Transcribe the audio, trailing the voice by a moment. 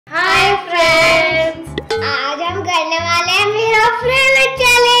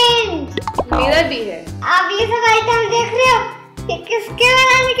भी है। आप ये सब आइटम देख रहे हो, ये किसके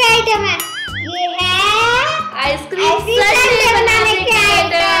बनाने के आइटम है? ये है आइसक्रीम बनाने के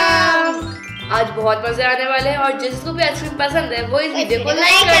आइटम। आज बहुत मजे आने वाले हैं और जिसको भी आइसक्रीम पसंद है वो इस वीडियो को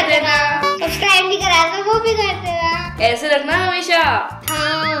लाइक कर देना, सब्सक्राइब भी करा तो वो भी कर देना, ऐसे रखना हमेशा।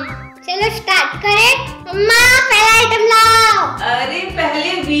 हाँ चलो स्टार्ट करें। मम्मा पहला आइटम लाओ। अरे पहले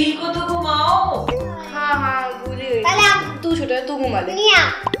व्हील को तो घुमाओ। हाँ भूल गई। पहले आप, तू छोटा है, तू घुमा ले। नहीं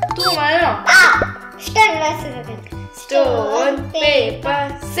आप, तू घुमा ले ना। आप स्टोन पेपर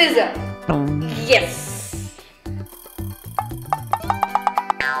सीजर। यस।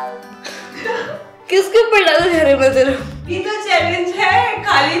 किसके ऊपर डालो कैरेमल सिरप? ये तो चैलेंज है,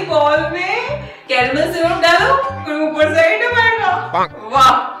 खाली बॉल में कैरेमल सिरप डालो फिर ऊपर से आइटम आएगा।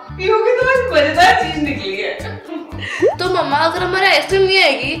 वाह, पीहू की तो बस मजेदार चीज निकली है। तो मम्मा अगर हमारे आइसक्रीम नहीं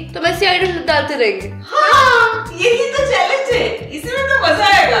आएगी तो वैसे आइटम डालते रहेंगे। हाँ, यही तो चैलेंज है, इसमें तो मजा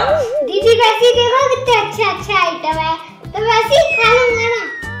आएगा। दीदी वैसे ही देखो कितने अच्छे आइटम है, तो वैसे ही खा लूंगा ना।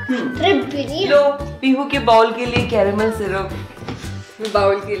 ट्रिप भी नहीं। लो पीहू के बाउल के लिए कैरेमल सिरप।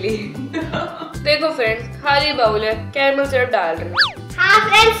 बाउल के लिए देखो फ्रेंड्स, खाली बाउल है, कैरेमल सिरप डाल रही हूँ। हाँ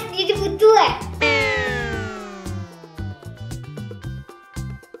फ्रेंड्स, दीदी बुद्धू है।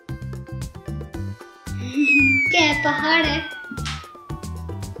 क्या पहाड़ है।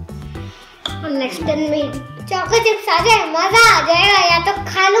 और नेक्स्ट टाइम में चॉकलेट चिप्स आ जाए, मजा आ जाएगा। या तो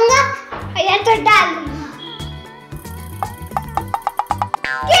खा लूंगा या तो डाल लूंगा।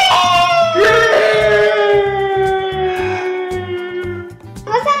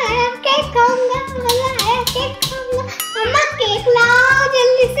 मजा आया, केक खाऊंगा, मजा आया, केक खाऊंगा। मम्मा केक लाओ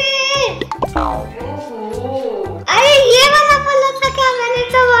जल्दी से। अरे ये वाला बोला था क्या? मैंने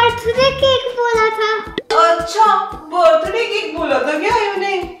तो बर्थडे केक बोला था। अच्छा, बर्थडे केक बोला था क्या आयु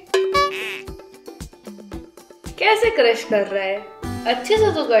ने? कैसे क्रश कर रहा है? अच्छे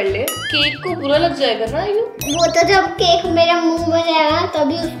से तो कर ले, केक को बुरा लग जाएगा ना आयु। वो तो जब केक मेरे मुंह में जाएगा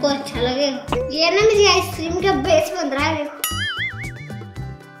तभी उसको अच्छा लगेगा। ये ना मेरी आइसक्रीम का बेस बन रहा है, देखो।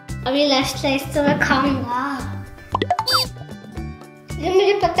 अभी लास्ट स्लाइस तो मैं खाऊंगा। ये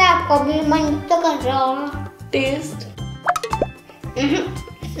मुझे पता है आपको भी मन तो कर रहा होगा। टेस्ट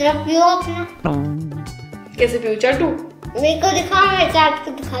सिर्फ पियो अपना। कैसे पियो? चाटू? मेरे को दिखा, मैं चाट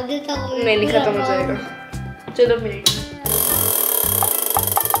के दिखा देता हूँ। नहीं खत्म हो जाएगा। चलो मिनट।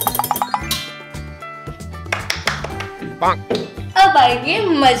 अब आएंगे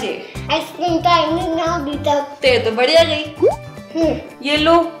मजे। आइसक्रीम तो आएंगे ना अभी तक। तेरे तो बढ़िया गई। ये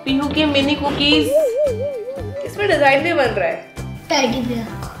लो पीहू के मिनी कुकीज। इसमें डिजाइन भी बन रहा है। टेडी बियर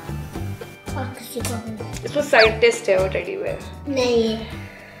और किसी को भी। इसमें साइंटिस्ट है वो टेडी बियर। नहीं है।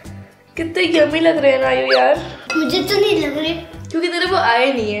 कितने यम्मी लग रहे हैं ना आयु यार। मुझे तो नहीं लग रही, क्योंकि तेरे वो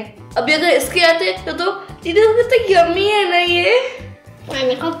आए नहीं है। अभी अगर इसके आते तो दीदी को कितना यम्मी है ना ये।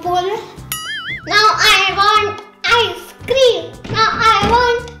 मैंने कब बोला? Now I want ice cream. Now I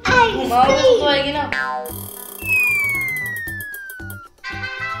want ice cream. तो आएगी ना।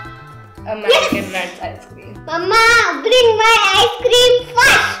 American nuts ice cream. Mama, bring my ice cream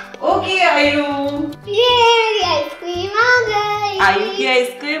first. Okay आयु। ये मेरी आइसक्रीम आ गई। आयु की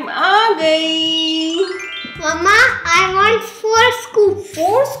आइसक्रीम आ गई। मम्मा, I want 4 scoop.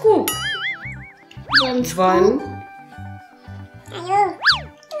 4 scoop. 1 scoop.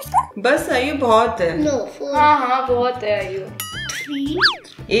 बस आयु बहुत है। No, 4. हाँ बहुत है आयु। 3.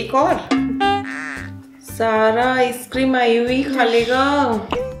 एक और। सारा आइसक्रीम आयु ही खा लेगा।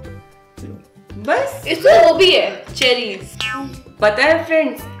 बस इसमें वो भी है, चेरीज। पता है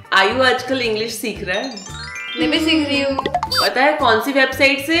फ्रेंड्स, आयु आजकल इंग्लिश सीख रहा है। मैं भी सीख रही हूँ। पता है कौन सी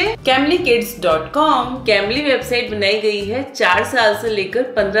वेबसाइट से? camblykids.com। कैम्बली वेबसाइट बनाई गई है 4 साल से लेकर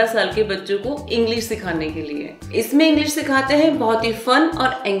 15 साल के बच्चों को इंग्लिश सिखाने के लिए। इसमें इंग्लिश सिखाते हैं बहुत ही फन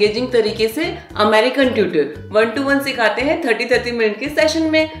और एंगेजिंग तरीके से। अमेरिकन ट्यूटर 1 to 1 सिखाते हैं 30-30 मिनट के सेशन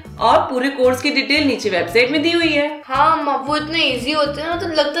में, और पूरे कोर्स की डिटेल नीचे वेबसाइट में दी हुई है। हाँ वो इतने इजी होते हैं, तो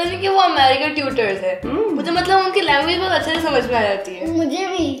लगता नहीं कि वो अमेरिकन ट्यूटर्स है। मुझे मतलब उनकी लैंग्वेज बहुत अच्छे से समझ में आ जाती है। मुझे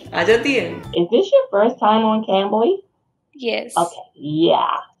भी आ जाती है। Is this your first time on Cambly? Yes. Okay,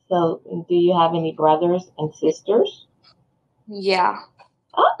 yeah. So, do you have any brothers and sisters? Yeah.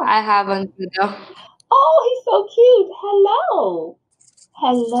 Oh, I have one brother. oh, he's so cute. Hello.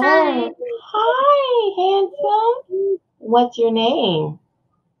 Hello. Hi. Hi, handsome. What's your name?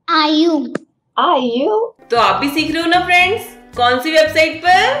 आयु। Aayu. तो आप भी सीख रहे हो ना friends? कौन सी website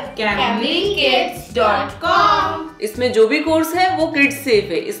पर? camblykids.com। इसमें जो भी कोर्स है वो किड्स सेफ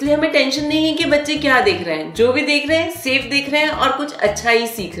है, इसलिए हमें टेंशन नहीं है कि बच्चे क्या देख रहे हैं। जो भी देख रहे हैं सेफ देख रहे हैं और कुछ अच्छा ही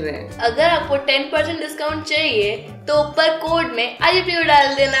सीख रहे हैं। अगर आपको 10% डिस्काउंट चाहिए तो ऊपर कोड में आईपीयू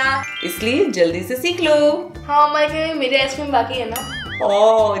डाल देना, इसलिए जल्दी से सीख लो। हाँ मेरी आइसक्रीम बाकी है ना।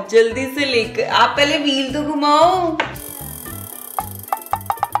 ओह जल्दी से लेकर आप पहले व्हील तो घुमाओ।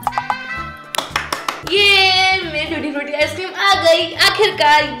 ये मेरी टूटी फ्रूटी आइसक्रीम आ गई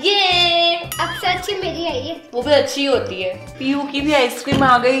आखिरकार। ये अब से अच्छी मेरी आई है। वो भी अच्छी होती है। पीहू की भी आइसक्रीम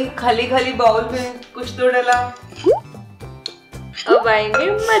आ गई, खाली खाली बाउल में कुछ तो डला। अब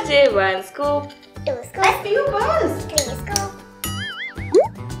आएंगे मजे। One scoop. पीहू बस।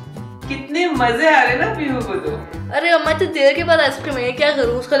 कितने मजे आ रहे ना पीहू को तो। अरे अम्मा तो देर के बाद आइसक्रीम है, क्या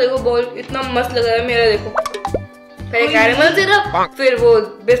करूँ? उसका देखो बॉल इतना मस्त लग रहा है। मेरा देखो पहले कैरेमल सिरप, फिर वो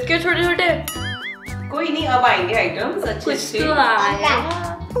बिस्किट छोटे छोटे। कोई नहीं, अब आएंगे आइटम्स अच्छे अच्छे। तो आया।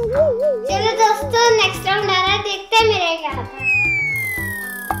 चलो दोस्तों नेक्स्ट राउंड आ रहा है, देखते हैं मेरे क्या आता है।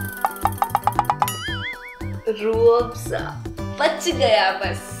 रूह अफ़ज़ा बच गया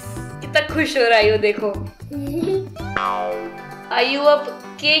बस। कितना खुश हो रहा है देखो। आयु अब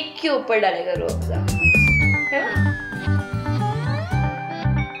केक के ऊपर डालेगा रूह अफ़ज़ा, है ना?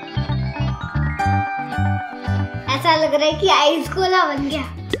 ऐसा लग रहा है कि आइस गोला बन गया।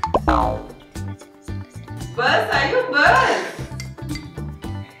 बस आयु बस।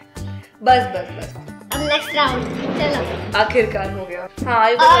 बस बस बस। अब नेक्स्ट राउंड चलो। आखिरकार हो गया। हाँ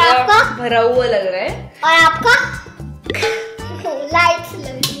आयु और आपका? भरा हुआ लग रहा है। और आपका? लाइट्स लग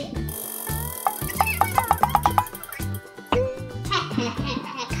रही है।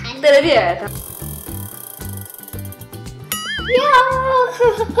 तेरा भी आया था।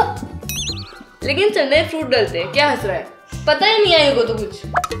 लेकिन चने फ्रूट डलते हैं, क्या हंस रहा है? पता ही नहीं आयु को तो कुछ।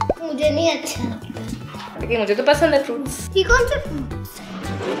 मुझे नहीं अच्छा लगता, लेकिन मुझे तो पसंद है फ्रूट्स। ये कौन सा फ्रूट?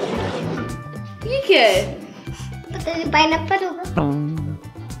 ये क्या है? पता नहीं, पाइनएप्पल होगा।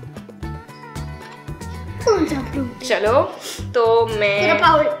 कौन सा फ्रूट? चलो तो मैं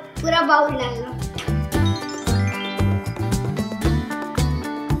पूरा बाउल डालना।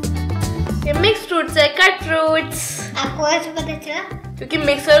 ये मिक्स फ्रूट्स है, कट फ्रूट्स। आपको ऐसे पता चला? क्योंकि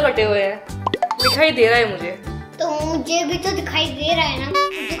मिक्सर कटे हुए हैं, दिखाई दे रहा है मुझे। तो मुझे भी तो दिखाई दे रहा है ना।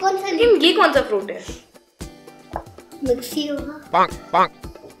 ये कौन सा? लेकिन ये कौन सा फ्रूट है? मिक्सी होगा।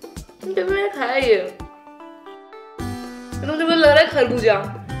 जब मैंने खाया ये तो मुझे लग रहा है खरबूजा।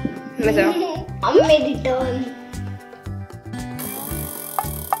 अब मेरी टर्न।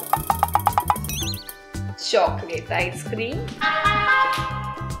 Chocolate ice cream.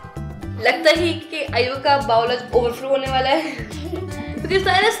 लगता है कि आयु का बाउल आज ओवरफ्लो होने वाला है। क्योंकि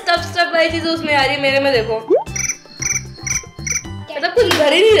सारे स्टफ वाली चीजें उसमें आ रही है। मेरे में देखो मतलब कुछ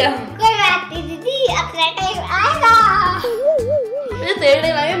भर ही नहीं रहा। कोई बात नहीं दीदी, अपना टाइम आएगा। मुझे तेरे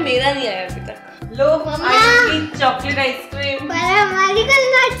टाइम आया, मेरा नहीं आया अभी तक। लो आयु की चॉकलेट आइसक्रीम। पर हमारी का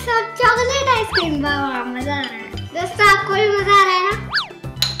नट्स और चॉकलेट आइसक्रीम। वाह मजा आ रहा है। दोस्तों आपको भी मजा आ रहा है ना?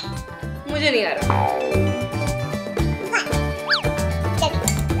 मुझे नहीं आ रहा।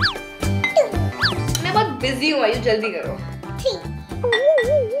 मैं बहुत बिजी हूँ आयु, जल्दी करो।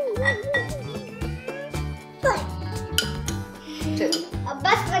 चलो अब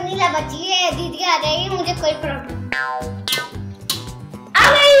बस वनीला बची है, दीदी आ जाएगी, मुझे कोई प्रॉब्लम आ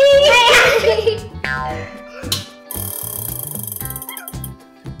गई।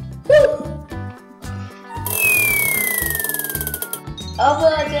 अब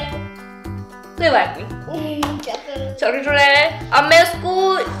आ जाए, कोई बात नहीं। चॉकलेट रोल है। अब मैं उसको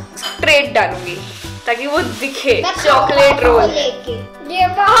स्ट्रेट डालूंगी ताकि वो दिखे चॉकलेट रोल। ये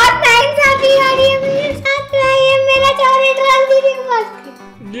बहुत नाइंसाफी हो रही है मेरे साथ। ये मेरा चॉकलेट रोल दीदी के पास।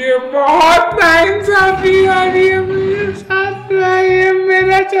 ये बहुत नाइंसाफी आ रही है मेरे साथ। ये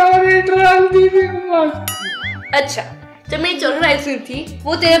मेरा चॉकलेट रोल दीदी के पास। अच्छा जब मेरी चॉकलेट आइसक्रीम थी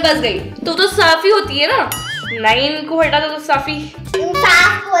वो तेरे पास गई तो साफी होती है ना। 9 को हटा दो तो साफी। तुम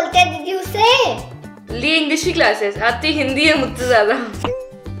साफ बोलते हैं दीदी उसे। लिए इंग्लिश की क्लासेस, आती हिंदी है मुझसे ज्यादा।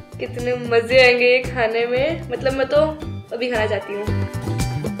 कितने मजे आएंगे ये खाने में। मतलब मैं तो अभी खाना चाहती हूँ।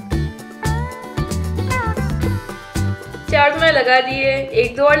 4 तो मैंने लगा दिए,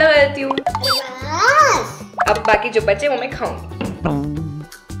 1-2 और लगा देती हूँ। अब बाकी जो बचे वो मैं खाऊंगी।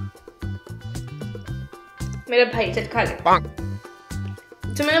 मेरा भाई चट खा ले।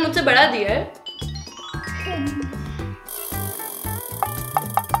 जो मैंने मुझसे बढ़ा दिया है।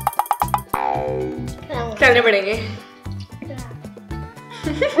 खाने पड़ेंगे।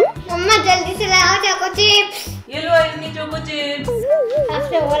 मम्मा जल्दी से लाओ चोको चिप्स। ये लो आयु चोको चिप्स।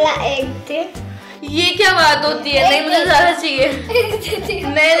 आपने बोला एक थे। ये क्या बात होती है? नहीं मुझे ज्यादा चाहिए।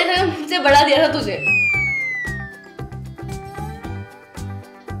 मैंने मुझसे बढ़ा दिया था तुझे।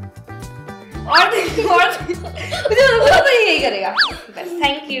 और मुझे तो यही करेगा बस।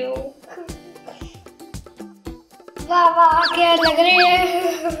 Thank you. वाह वाह क्या लग रही है।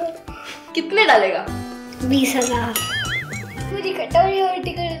 कितने डालेगा? 20,000। पूरी कटोरी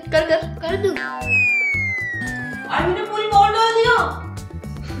उल्टी कर कर दूं। आयु ने पूरी बाउल डाल दिया।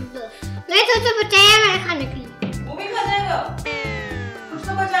 नहीं तो बचाया मैंने खाने के लिए। वो भी खा जाएगा। कुछ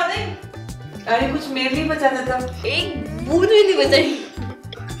तो बचा दे। अरे कुछ मेरे लिए बचा देता। एक बूंद भी नहीं बचाई।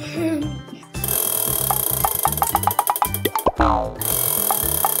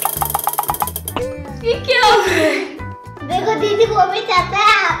 ये क्या हो रहा है? देखो दीदी वो भी चाहता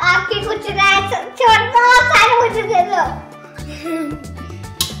है आपके कुछ छोड़ दो, सारे मुझे दे दो।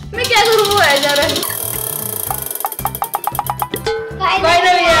 मैं क्या करूँ? वो आ जा रहा है।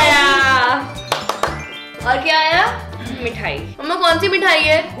 फाइनली आया। और क्या आया? मिठाई। मम्मा कौन सी मिठाई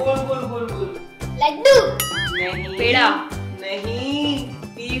है? गोल गोल गोल गोल। लड्डू नहीं। पेड़ा। नहीं।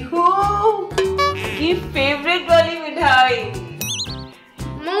 पीहू की फेवरेट वाली मिठाई।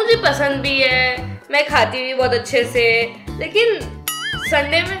 मुझे पसंद भी है, मैं खाती भी बहुत अच्छे से, लेकिन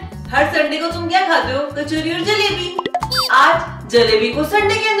संडे में हर संडे को तुम क्या खाते हो? कचौरी और जलेबी। आज जलेबी को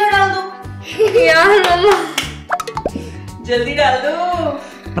संडे के अंदर डाल दो। यार मम्मा जल्दी डाल दो,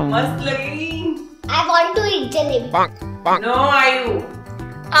 मस्त लगेगी। I want to eat jalebi. No आयु।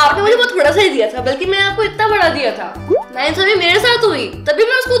 आपने मुझे बहुत थोड़ा सा ही दिया था, बल्कि मैं आपको इतना बड़ा दिया था। नाइंसाफी मेरे साथ हुई, तभी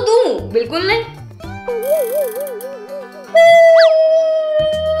मैं उसको दूं? बिल्कुल नहीं।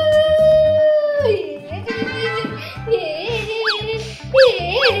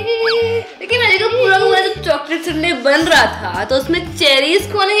 लेकिन अरे का पूरा जब चॉकलेट संडे बन रहा था तो उसमें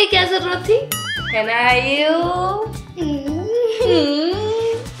चेरीज खोने की क्या जरूरत थी? है ना आयु?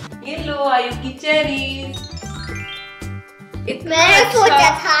 ये लो आयु की चेरीज। मैंने सोचा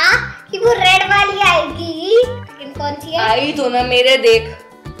था कि वो रेड वाली आएगी, लेकिन कौन सी है? आई तो ना मेरे देख।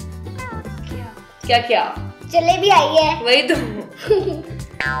 क्या क्या? जलेबी आई है। वही तो।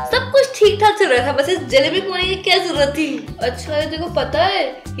 सब कुछ ठीक ठाक चल रहा था, बस इस जलेबी खोने की क्या जरूरत थी? अच्छा ये तेरे को पता है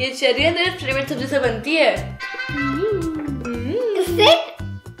ये चेरी तेरे फेवरेट सब्जी से बनती है। किससे?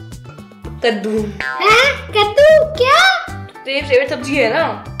 कद्दू। हैं? कद्दू? क्या? तेरी फेवरेट सब्जी है ना,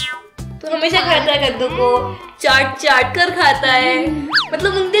 तो हमेशा खाता है कद्दू को, चाट चाट कर खाता है,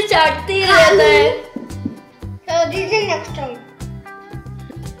 मतलब उनके चाटते ही रहता है। तो दीजिए नेक्स्ट टाइम।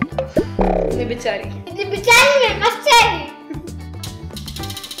 ये बेचारी। ये बेचारी मेरे पास चेरी।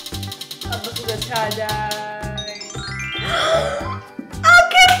 अब बस कुछ अच्छा आ जाए।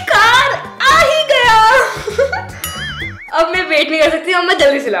 आखिरकार आ ही गया। अब मैं वेट नहीं कर सकती, अब मैं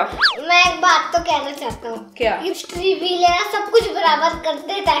जल्दी से लाऊं। मैं एक बात तो कहना चाहता हूँ। क्या? ये स्ट्रीबी लेना सब कुछ बराबर कर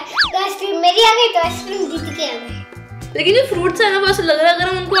देता है। तो आइसक्रीम मेरी आ गई तो आइसक्रीम दीदी की आ गई। लेकिन जो फ्रूट्स है ना, वैसे लग रहा है अगर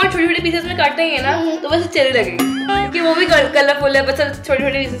हम उनको और छोटे छोटे पीसेस में काटेंगे ना तो वैसे चेरी लगेगी, क्योंकि वो भी कलरफुल है। बस छोटे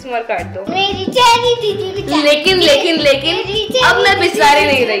छोटे पीसेस में काट दो। मेरी चेरी दीदी बेचारी। लेकिन अब मैं बिचारी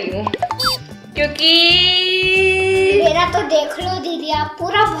नहीं रही हूँ, क्योंकि मेरा तो देख लो दीदी, आप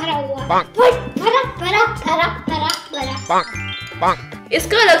पूरा भरा हुआ। भरा भरा भरा भरा भरा।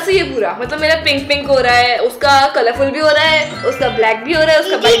 इसका अलग से ये पूरा, मतलब मेरा पिंक पिंक हो रहा है, उसका कलरफुल भी हो रहा है, उसका ब्लैक भी हो रहा है,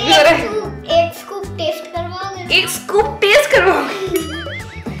 उसका व्हाइट भी हो रहा है। एक स्कूप टेस्ट करवाओगे? एक स्कूप टेस्ट करवाओगे?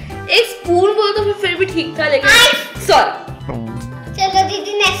 एक स्पून बोल तो फिर भी ठीक था, लेकिन सॉरी। चलो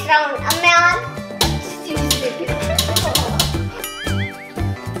दीदी नेक्स्ट राउंड। अब मैं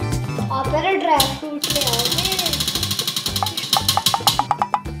और मेरे ड्राई फ्रूट ले आओगे।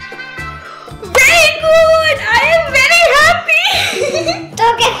 Very good, I am very happy. तो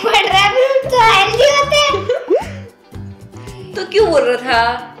क्या ड्राई फ्रूट तो हेल्दी होते हैं? तो क्यों बोल रहा था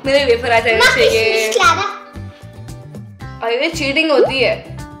मेरे वेफर आ जाने चाहिए? अरे चीटिंग होती है,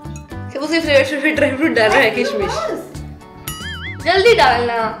 सिर्फ उसके फेवरेट ड्राई फ्रूट डाल रहा है, किशमिश। जल्दी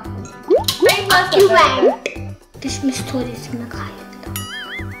डालना। टाइम पास करना है। किशमिश थोड़ी सी मैं खा लेता हूँ।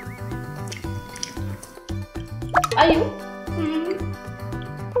 आयु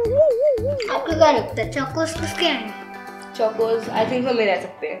आपको क्या लगता है चोकोस किसके हैं? चोकोस आई थिंक वो मेरे आ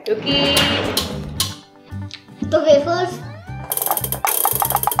सकते हैं, क्योंकि तो वेफर्स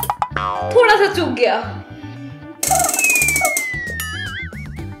थोड़ा सा चूक गया।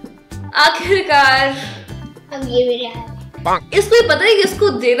 आखिरकार अब ये मेरे हाथ। इसको ही पता है कि इसको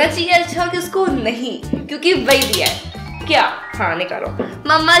देना चाहिए अच्छा, किसको नहीं, क्योंकि वही दिया है। क्या? हाँ निकालो।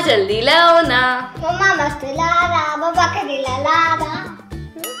 मम्मा जल्दी लाओ ना। मम्मा मस्त ला रहा, पापा के दिला ला रहा।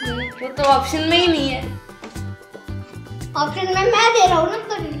 वो तो ऑप्शन में ही नहीं है। ऑप्शन में मैं दे रहा हूँ ना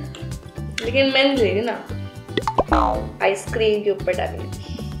कभी। लेकिन मैं नहीं दे रही ना, आइसक्रीम के ऊपर डालेंगे।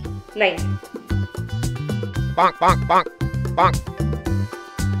 नहीं।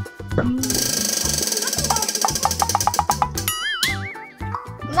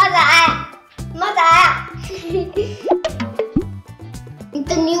 मजा आया, मजा आया।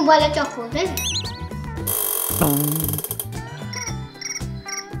 तो न्यू वाला चॉकलेट है।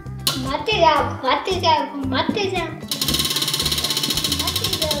 घुमाते जाओ, घुमाते जाओ, घुमाते जाओ, घुमाते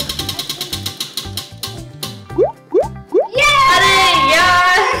जाओ। अरे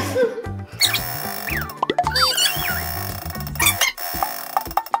यार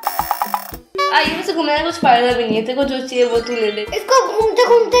फायदा भी नहीं है, तेरे को जो चाहिए वो तू ले ले। इसको घूमते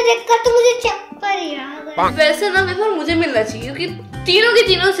घूमते देखकर तो मुझे चक्कर ही आ गया। वैसे ना वेफर मुझे मिलना चाहिए क्योंकि तीनों के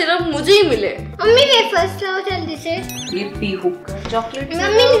तीनों सिर्फ मुझे ही मिले। मम्मी वेफर्स लाओ जल्दी से। ये पीहू का चॉकलेट।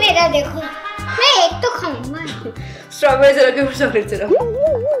 मम्मी मेरा देखो, मैं एक तो खाऊंगा। स्ट्रॉबेरी सिरप के चॉकलेट सिरप।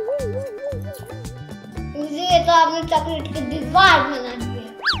 मुझे तो आपने चॉकलेट की दीवार बना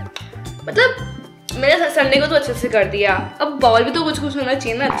दिया। मतलब मैंने संडे को तो अच्छे से कर दिया, अब बाउल भी तो कुछ कुछ होना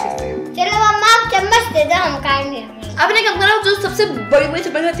चाहिए ना अच्छे से। चलो मम्मा आप चम्मच दे दो, हम खाएंगे। आपने कब करा जो सबसे बड़ी बड़ी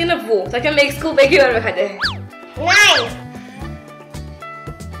चम्मच आती है ना वो, ताकि हम एक स्कूप एक ही बार में खा जाए। नहीं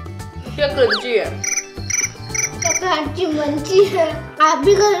क्या क्रंची है, क्रंची मंची है। आप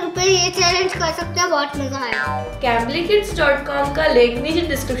भी घर पे ये चैलेंज कर सकते हैं, बहुत मजा आएगा। camblykids.com का लिंक नीचे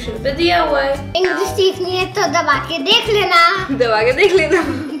डिस्क्रिप्शन पे दिया हुआ है। इंग्लिश सीखनी है तो दबा के देख लेना। दबा के देख लेना।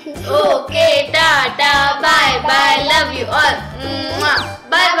 Okay tata bye bye.